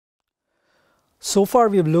So far,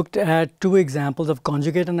 we've looked at two examples of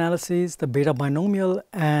conjugate analysis, the beta binomial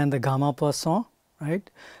and the gamma Poisson, right?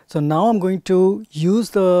 So now I'm going to use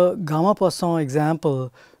the gamma Poisson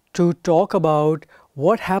example to talk about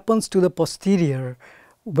what happens to the posterior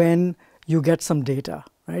when you get some data,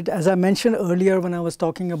 right? As I mentioned earlier when I was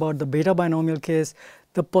talking about the beta binomial case,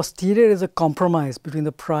 the posterior is a compromise between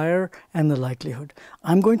the prior and the likelihood.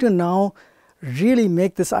 I'm going to now really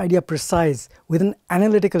make this idea precise with an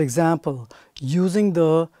analytical example using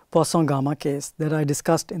the Poisson gamma case that I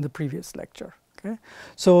discussed in the previous lecture. Okay?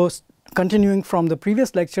 So continuing from the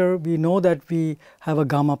previous lecture, we know that we have a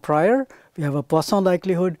gamma prior, we have a Poisson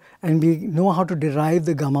likelihood, and we know how to derive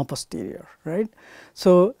the gamma posterior, right?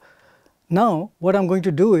 So now what I'm going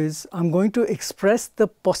to do is I'm going to express the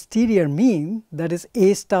posterior mean, that is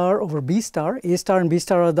A star over B star. A star and B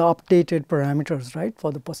star are the updated parameters, right,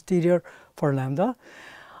 for the posterior for lambda.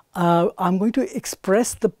 I'm going to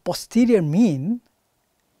express the posterior mean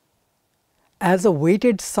as a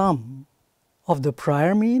weighted sum of the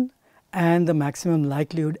prior mean and the maximum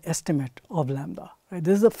likelihood estimate of lambda. Right?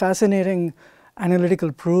 This is a fascinating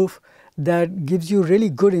analytical proof that gives you really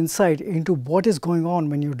good insight into what is going on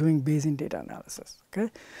when you're doing Bayesian data analysis.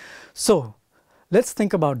 Okay, so let's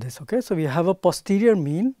think about this. Okay, so we have a posterior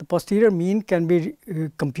mean. The posterior mean can be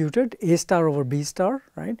computed A star over B star,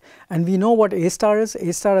 right? And we know what A star is.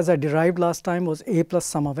 A star, as I derived last time, was A plus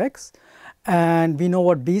sum of x, and we know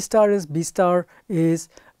what B star is. B star is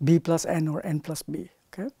B plus n or n plus b.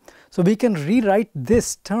 Okay, so we can rewrite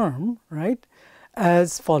this term, right,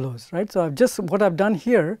 as follows, right? So what I've done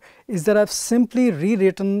here is that I've simply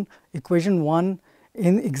rewritten equation 1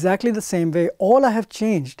 in exactly the same way. All I have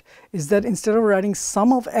changed is that instead of writing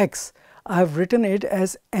sum of x, I've written it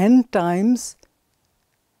as n times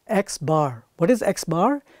x bar. What is x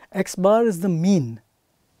bar? X bar is the mean,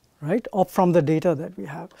 right, from the data that we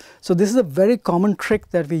have. So this is a very common trick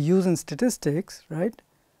that we use in statistics, right?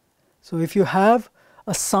 So if you have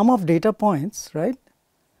a sum of data points, right?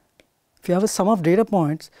 If you have a sum of data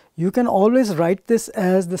points, you can always write this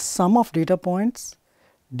as the sum of data points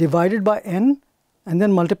divided by n and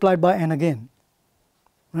then multiplied by n again,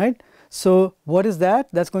 right? So what is that?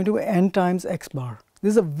 That's going to be n times x bar.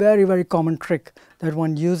 This is a very, very common trick that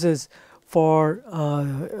one uses for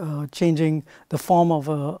changing the form of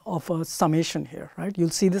a summation here, right? You'll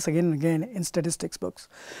see this again and again in statistics books.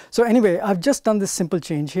 So anyway, I've just done this simple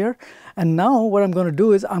change here, and now what I'm going to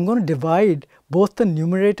do is I'm going to divide both the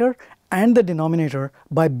numerator and the denominator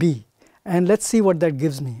by b, and let's see what that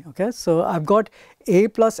gives me. Okay, so I've got a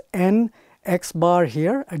plus n x bar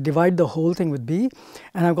here. I divide the whole thing with b,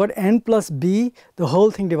 and I've got n plus b, the whole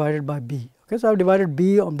thing divided by b. Okay, so I've divided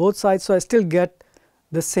b on both sides, so I still get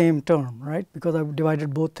the same term, right, because I've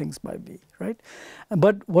divided both things by b, right?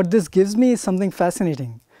 But what this gives me is something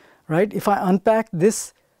fascinating, right? If I unpack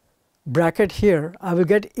this bracket here, I will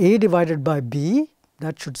get a divided by b,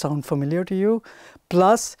 that should sound familiar to you,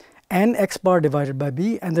 plus n x bar divided by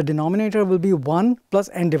b, and the denominator will be 1 plus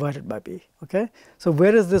n divided by b. Okay, so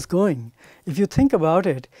where is this going? If you think about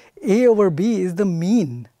it, a over b is the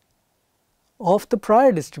mean of the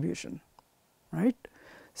prior distribution, right?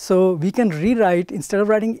 So we can rewrite, instead of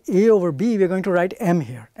writing a over b, we're going to write m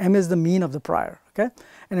here. M is the mean of the prior, okay?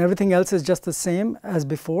 And everything else is just the same as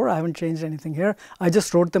before. I haven't changed anything here. I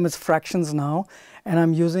just wrote them as fractions now, and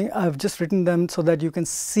I've just written them so that you can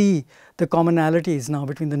see the commonalities now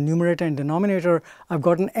between the numerator and denominator. I've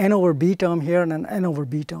got an n over b term here and an n over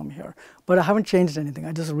b term here, but I haven't changed anything.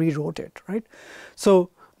 I just rewrote it, right? So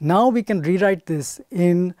now we can rewrite this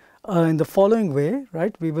in the following way,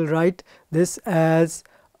 right? We will write this as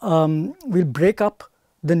we'll break up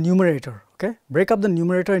the numerator, okay? Break up the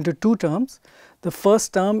numerator into two terms. The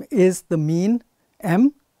first term is the mean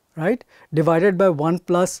m, right, divided by 1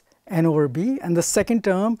 plus n over b, and the second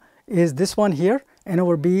term is this one here, n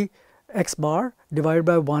over b x bar divided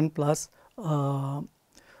by 1 plus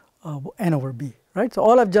n over b, right? So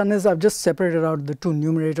all I've done is I've just separated out the two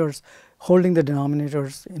numerators, holding the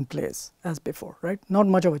denominators in place as before, right? Not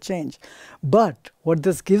much of a change. But what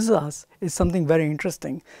this gives us is something very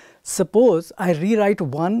interesting. Suppose I rewrite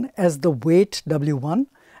 1 as the weight W1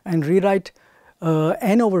 and rewrite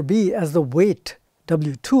n over b as the weight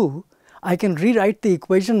W2, I can rewrite the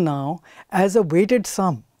equation now as a weighted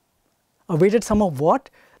sum. A weighted sum of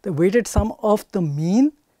what? The weighted sum of the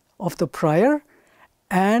mean of the prior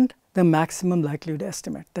and the maximum likelihood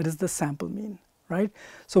estimate, that is the sample mean, right?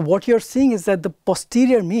 So what you're seeing is that the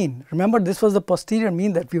posterior mean, remember this was the posterior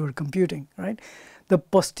mean that we were computing, right? The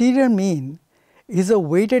posterior mean is a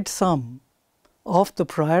weighted sum of the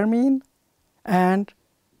prior mean and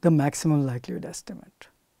the maximum likelihood estimate,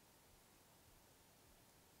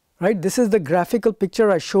 right? This is the graphical picture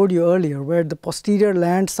I showed you earlier, where the posterior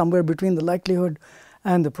lands somewhere between the likelihood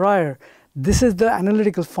and the prior. This is the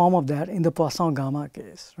analytical form of that in the Poisson gamma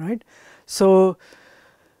case, right? So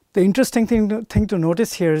the interesting thing to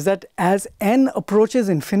notice here is that as n approaches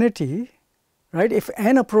infinity, right? If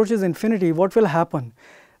n approaches infinity, what will happen?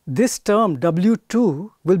 This term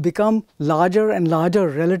W2 will become larger and larger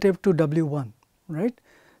relative to W1, right?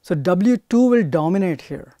 So W2 will dominate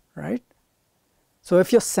here, right? So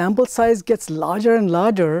if your sample size gets larger and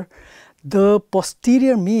larger, the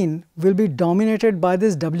posterior mean will be dominated by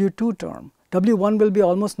this W2 term. W1 will be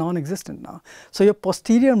almost non-existent now. So your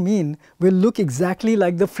posterior mean will look exactly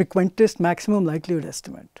like the frequentist maximum likelihood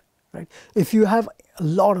estimate, right? If you have a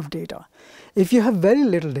lot of data. If you have very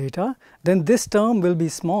little data, then this term will be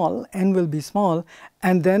small, n will be small,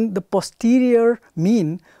 and then the posterior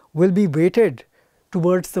mean will be weighted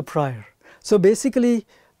towards the prior. So basically,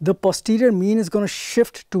 the posterior mean is going to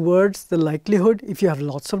shift towards the likelihood if you have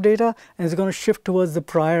lots of data, and it's going to shift towards the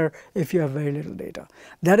prior if you have very little data.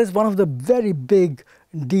 That is one of the very big,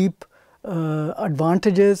 deep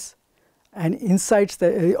advantages and insights,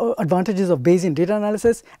 advantages of Bayesian data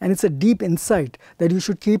analysis, and it's a deep insight that you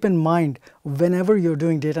should keep in mind whenever you're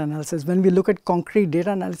doing data analysis. When we look at concrete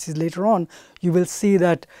data analysis later on, you will see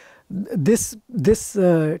that this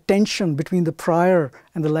tension between the prior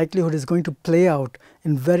and the likelihood is going to play out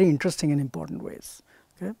in very interesting and important ways.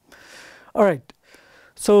 Okay, all right.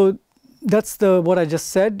 So that's what I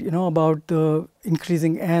just said. About the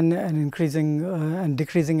increasing n and increasing and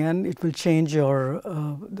decreasing n. It will change your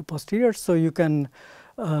the posterior. So you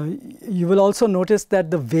will also notice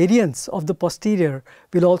that the variance of the posterior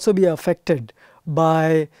will also be affected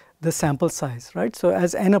by the sample size, right? So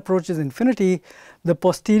as n approaches infinity, the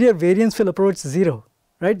posterior variance will approach 0,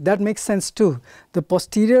 right? That makes sense too. The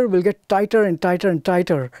posterior will get tighter and tighter and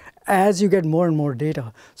tighter as you get more and more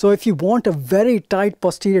data. So if you want a very tight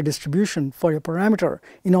posterior distribution for your parameter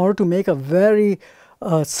in order to make a very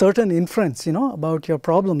certain inference, about your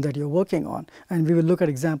problem that you're working on, and we will look at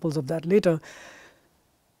examples of that later,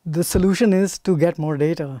 the solution is to get more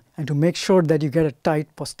data and to make sure that you get a tight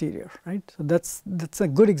posterior, right? So that's a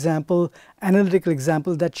good example, analytical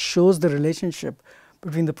example that shows the relationship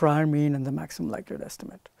between the prior mean and the maximum likelihood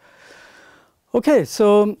estimate. Okay,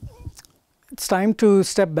 so it's time to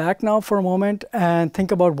step back now for a moment and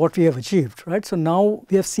think about what we have achieved, right? So now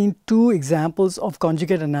we have seen 2 examples of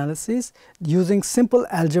conjugate analysis using simple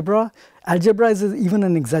algebra. Algebra is even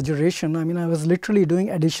an exaggeration. I mean, I was literally doing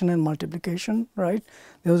addition and multiplication, right?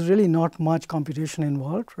 There was really not much computation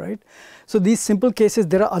involved, right? So these simple cases,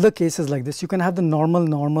 there are other cases like this. You can have the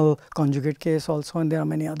normal conjugate case also, and there are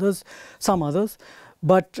many others, some others.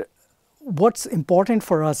 But what's important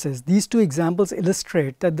for us is these 2 examples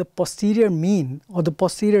illustrate that the posterior mean, or the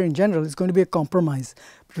posterior in general, is going to be a compromise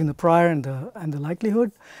between the prior and the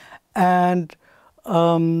likelihood. And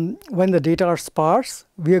when the data are sparse,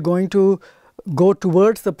 we are going to go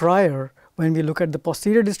towards the prior. When we look at the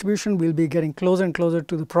posterior distribution, we'll be getting closer and closer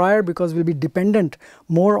to the prior because we'll be dependent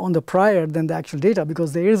more on the prior than the actual data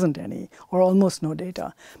because there isn't any or almost no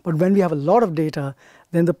data. But when we have a lot of data,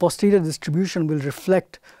 then the posterior distribution will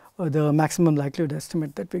reflect the maximum likelihood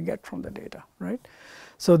estimate that we get from the data, right?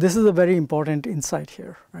 So this is a very important insight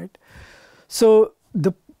here, right? So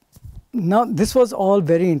now this was all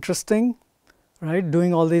very interesting, right?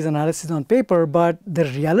 Doing all these analyses on paper, but the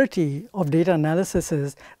reality of data analysis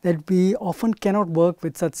is that we often cannot work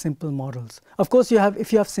with such simple models. Of course,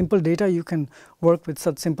 if you have simple data, you can work with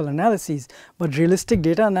such simple analyses, but realistic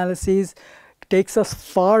data analyses takes us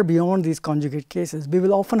far beyond these conjugate cases. We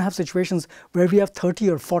will often have situations where we have 30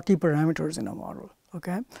 or 40 parameters in a model,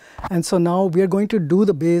 okay? And so now we are going to do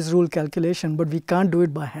the Bayes rule calculation, but we can't do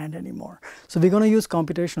it by hand anymore. So we're going to use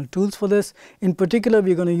computational tools for this. In particular,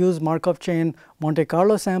 we're going to use Markov chain Monte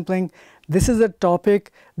Carlo sampling. This is a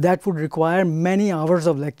topic that would require many hours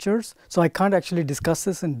of lectures, so I can't actually discuss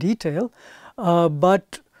this in detail,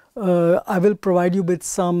 but I will provide you with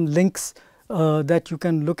some links that you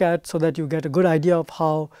can look at so that you get a good idea of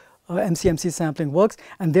how MCMC sampling works.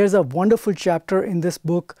 And there's a wonderful chapter in this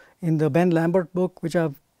book, in the Ben Lambert book, which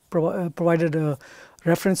I've provided a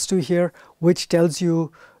reference to here, which tells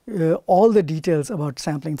you all the details about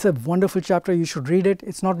sampling. It's a wonderful chapter. You should read it.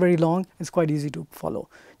 It's not very long. It's quite easy to follow,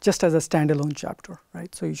 just as a standalone chapter,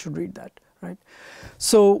 right? So you should read that, right?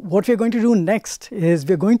 So what we're going to do next is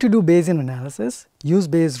we're going to do Bayesian analysis, use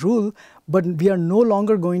Bayes rule, but we are no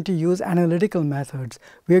longer going to use analytical methods.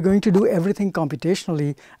 We are going to do everything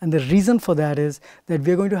computationally, and the reason for that is that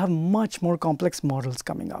we are going to have much more complex models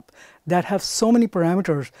coming up that have so many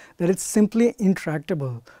parameters that it's simply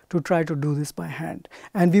intractable to try to do this by hand.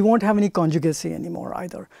 And we won't have any conjugacy anymore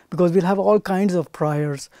either, because we'll have all kinds of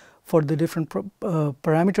priors for the different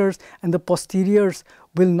parameters, and the posteriors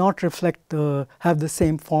will not have the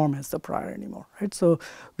same form as the prior anymore, right? So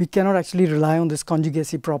we cannot actually rely on this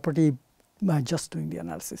conjugacy property by just doing the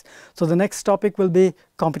analysis. So the next topic will be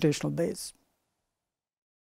computational Bayes.